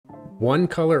One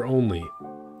color only.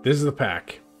 This is the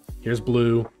pack. Here's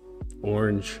blue,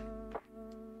 orange.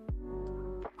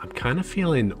 I'm kind of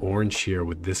feeling orange here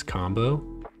with this combo.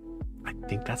 I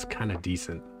think that's kind of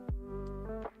decent.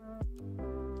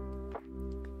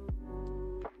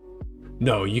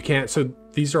 No, you can't. So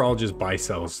these are all just buy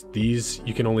sells. These,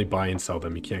 you can only buy and sell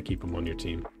them. You can't keep them on your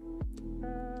team.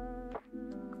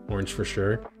 Orange for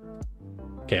sure.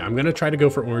 Okay, I'm going to try to go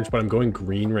for orange, but I'm going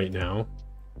green right now.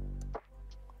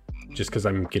 Just because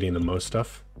I'm getting the most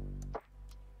stuff.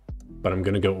 But I'm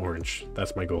going to go orange.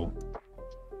 That's my goal.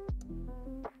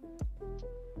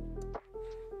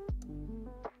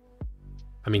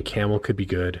 I mean, camel could be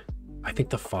good. I think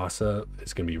the fossa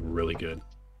is going to be really good.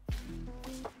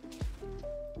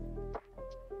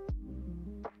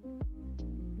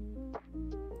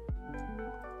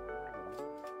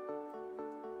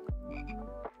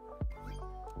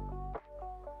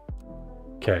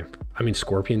 Okay, I mean,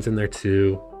 scorpion's in there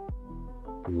too.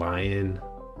 Lion.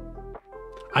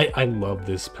 I love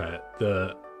this pet.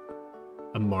 The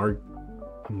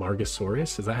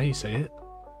Amargasaurus, is that how you say it?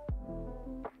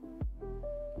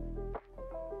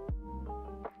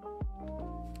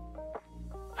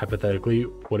 Hypothetically,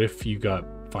 what if you got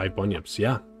 5 bunyips?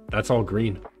 Yeah, that's all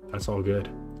green. That's all good.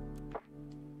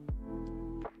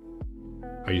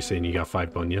 Are you saying you got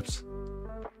 5 bunyips?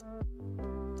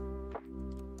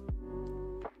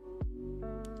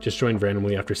 Just joined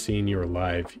randomly after seeing you were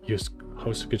live. You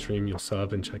host a good stream, you'll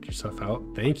sub and check your stuff out.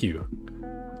 Thank you.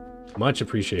 Much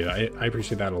appreciated. I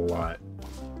appreciate that a lot.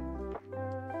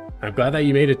 I'm glad that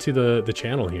you made it to the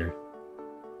channel here.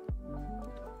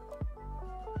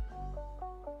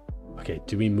 Okay,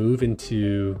 do we move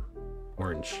into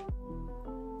orange?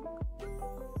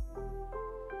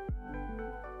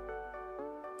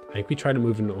 I think we try to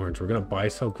move into orange. We're gonna buy,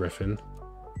 sell Griffin.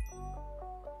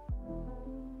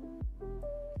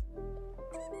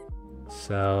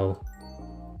 Sell.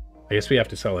 I guess we have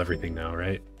to sell everything now,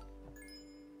 right?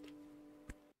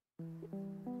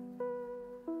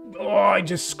 Oh, I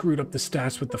just screwed up the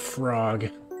stats with the frog.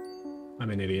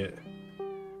 I'm an idiot.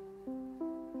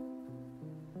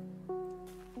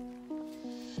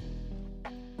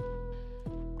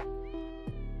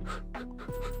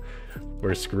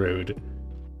 We're screwed.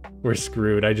 We're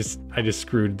screwed. I just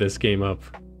screwed this game up.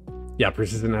 Yeah,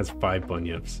 Persistent has 5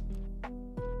 bunyips.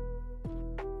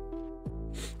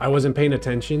 I wasn't paying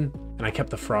attention, and I kept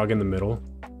the frog in the middle.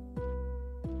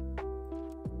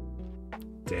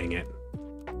 Dang it.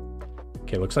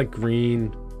 Okay, looks like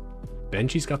green.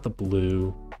 Benji's got the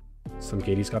blue.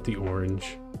 Gaty's got the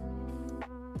orange.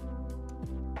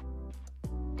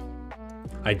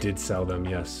 I did sell them,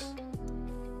 yes.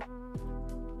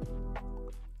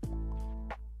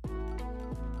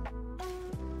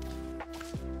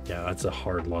 Yeah, that's a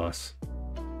hard loss.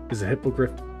 Is the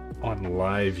Hippogriff on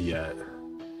live yet?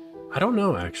 I don't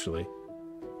know, actually.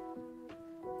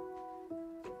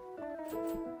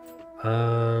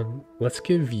 Let's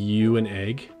give you an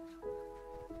egg.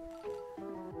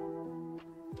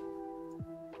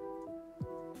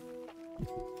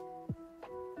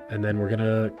 And then we're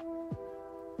gonna...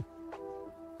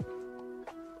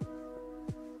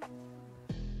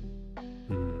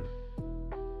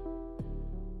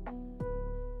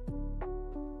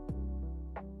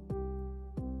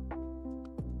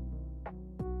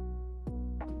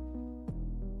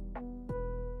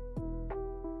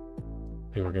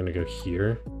 I think we're gonna go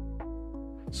here.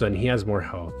 So then he has more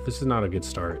health. This is not a good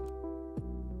start.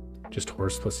 Just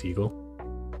horse plus eagle.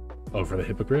 Oh, for the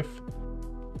hippogriff?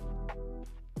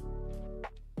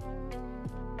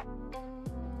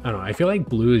 I don't know. I feel like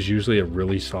blue is usually a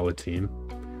really solid team.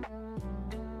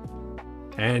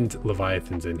 And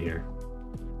Leviathan's in here.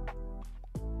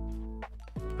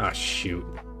 Ah, shoot.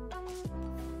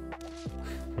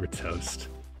 We're toast.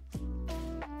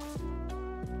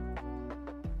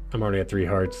 I'm already at 3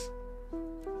 hearts.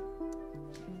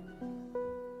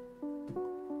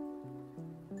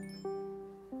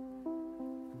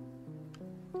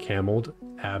 Cameled?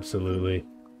 Absolutely.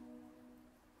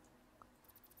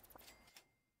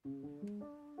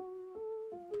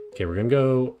 Okay, we're gonna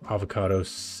go avocado,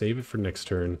 save it for next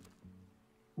turn.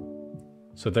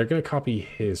 So they're gonna copy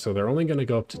his, so they're only gonna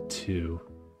go up to 2.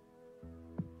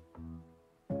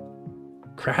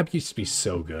 Crab used to be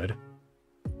so good.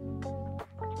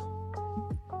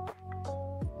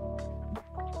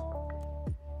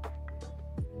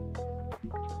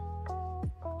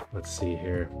 Let's see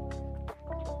here.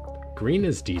 Green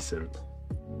is decent.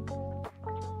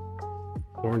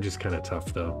 Orange is kind of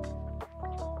tough though.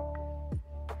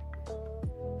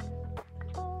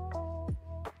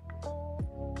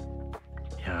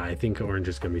 Yeah, I think orange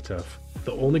is gonna be tough.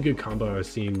 The only good combo I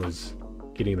was seeing was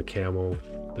getting the camel,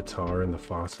 the tar, and the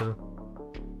fossa.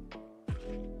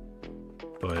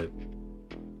 But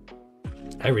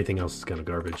everything else is kind of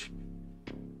garbage.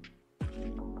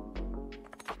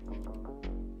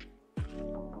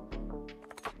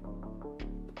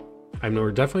 I mean,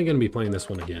 we're definitely going to be playing this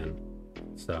one again,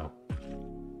 so.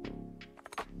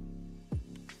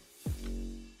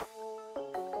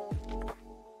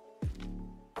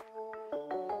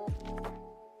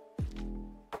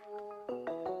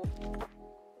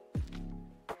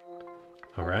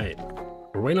 All right,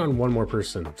 we're waiting on one more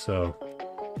person, so.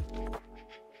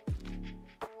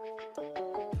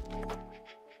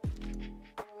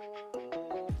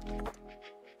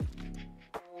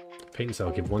 Paint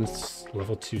cell, give one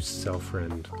level 2 cell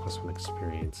friend plus 1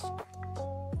 experience.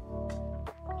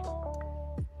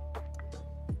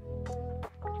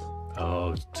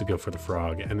 Oh, to go for the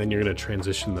frog, and then you're gonna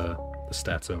transition the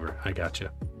stats over. I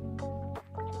gotcha.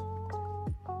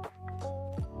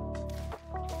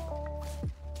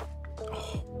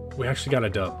 Oh, we actually got a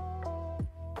dub.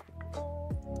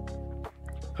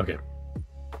 Okay.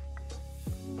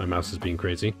 My mouse is being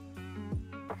crazy.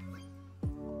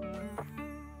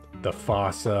 The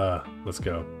fossa. Let's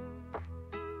go.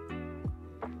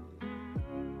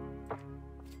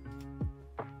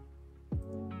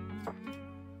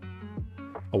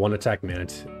 A one-attack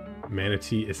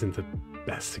manatee isn't the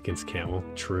best against camel.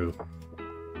 True.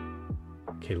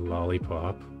 Okay,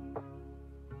 lollipop.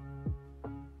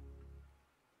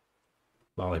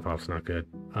 Lollipop's not good.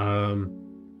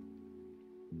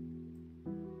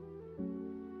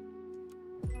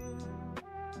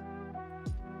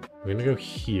 We're gonna go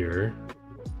here.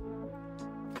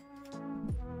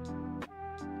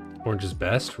 Orange is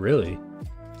best? Really?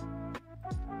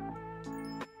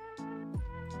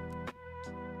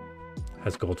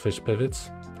 Has goldfish pivots?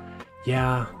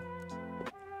 Yeah.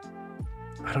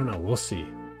 I don't know. We'll see.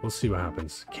 We'll see what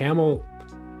happens. Camel.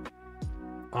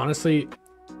 Honestly,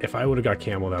 if I would have got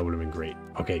camel, that would have been great.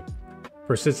 Okay.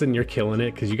 Persistent, you're killing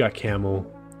it because you got camel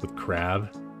with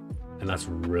crab. And that's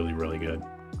really, really good.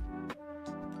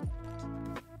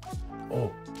 Oh,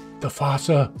 the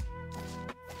fossa.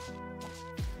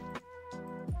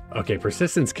 Okay,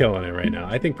 Persistent's killing it right now.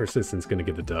 I think Persistent's gonna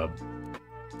get the dub.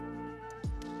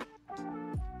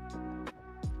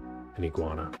 An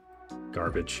iguana.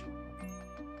 Garbage.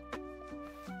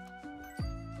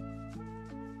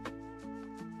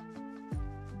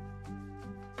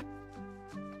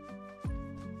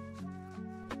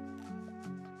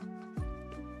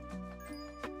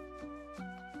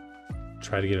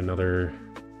 Try to get another...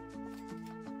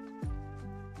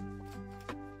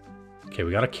 Okay,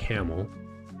 we got a camel.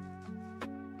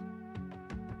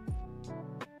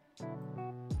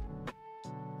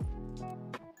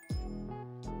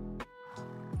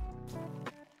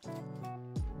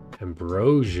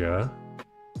 Ambrosia.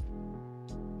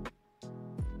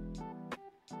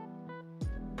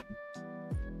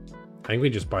 I think we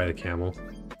just buy the camel.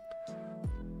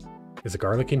 Is the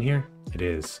garlic in here? It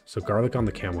is. So garlic on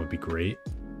the camel would be great.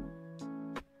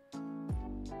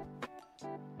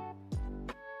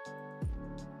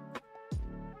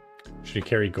 Should he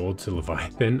carry gold to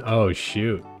Leviathan? Oh,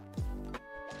 shoot.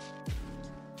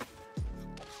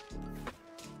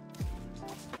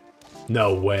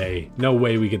 No way. No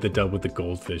way we get the dub with the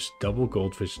goldfish. Double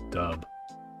goldfish dub.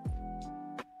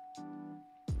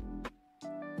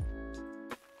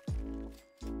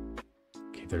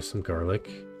 Okay, there's some garlic.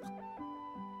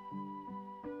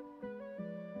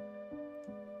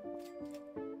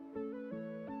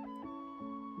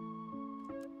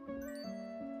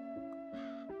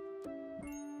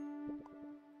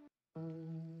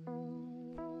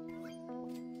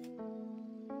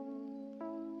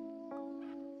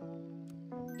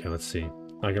 Okay, let's see.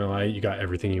 Not gonna lie, you got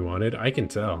everything you wanted. I can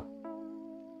tell.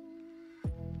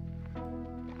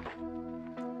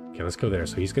 Okay, let's go there.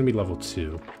 So he's gonna be level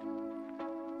 2.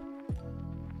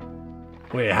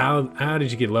 Wait, how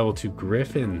did you get level 2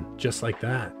 Griffin just like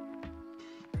that?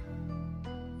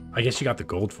 I guess you got the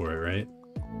gold for it, right?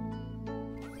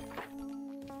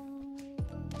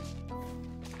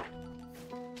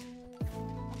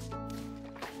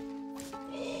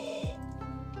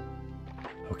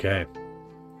 Okay.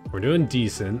 We're doing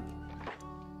decent.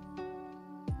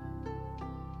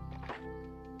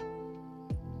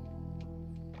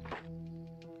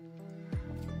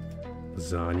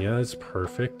 Lasagna is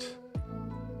perfect.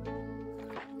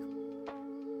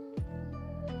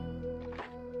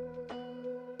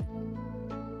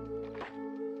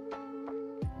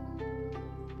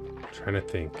 Trying to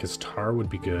think, because tar would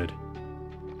be good.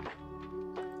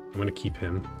 I'm gonna keep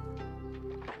him.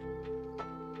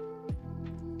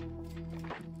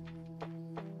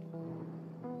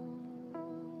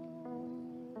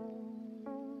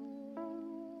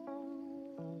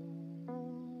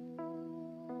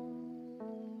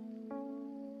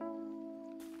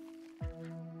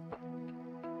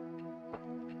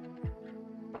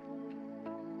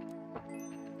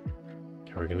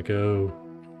 Okay, we're gonna go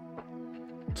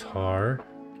tar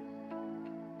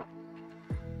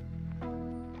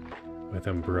with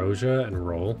ambrosia and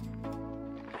roll.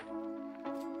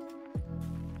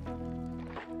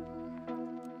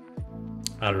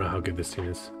 I don't know how good this team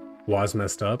is. Was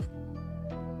messed up.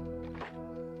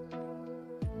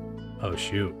 Oh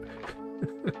shoot.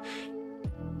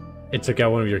 It took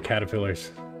out one of your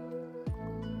caterpillars.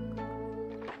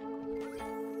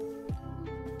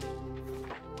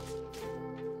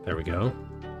 There we go.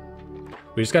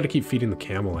 We just got to keep feeding the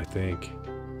camel, I think.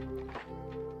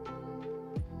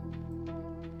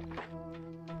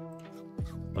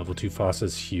 Level 2 fossa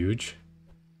is huge.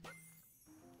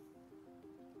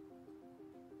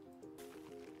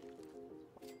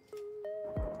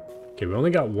 Okay, we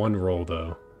only got one roll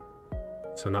though.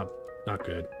 So not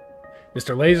good.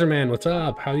 Mr. Laserman, what's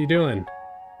up? How you doing?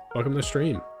 Welcome to the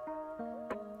stream.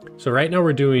 So right now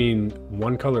we're doing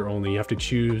one color only. You have to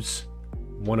choose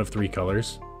one of 3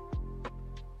 colors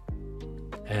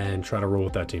and try to roll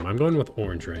with that team. I'm going with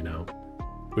orange right now.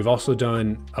 We've also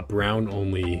done a brown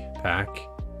only pack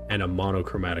and a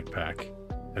monochromatic pack,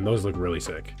 and those look really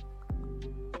sick.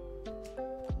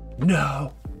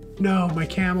 No, my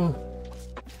camel.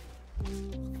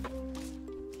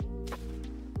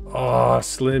 Oh,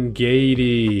 Slim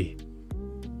Gatey.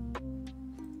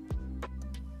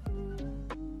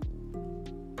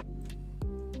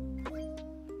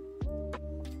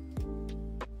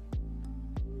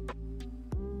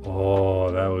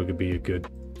 Oh, that would be a good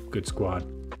squad.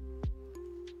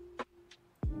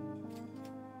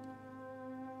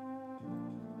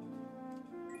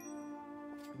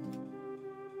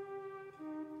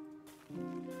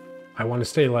 I want to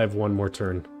stay alive one more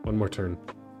turn.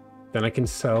 Then I can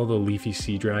sell the leafy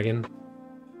sea dragon.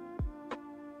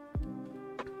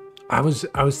 I was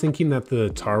thinking that the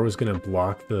tar was gonna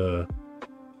block the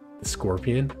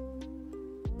scorpion,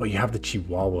 but you have the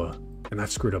chihuahua, and that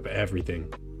screwed up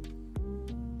everything.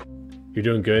 You're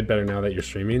doing good, better now that you're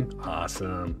streaming?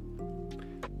 Awesome.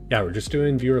 Yeah, we're just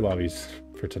doing viewer lobbies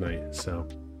for tonight, so.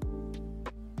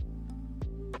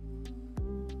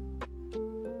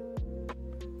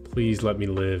 Please let me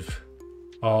live.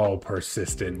 Oh,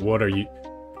 persistent. What are you?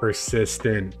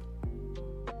 Persistent.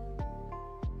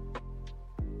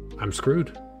 I'm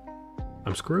screwed.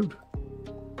 I'm screwed.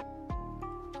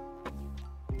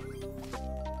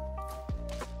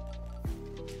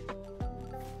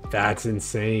 That's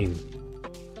insane.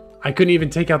 I couldn't even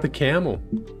take out the camel.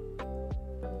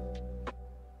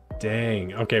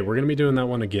 Dang. Okay, we're gonna be doing that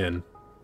one again.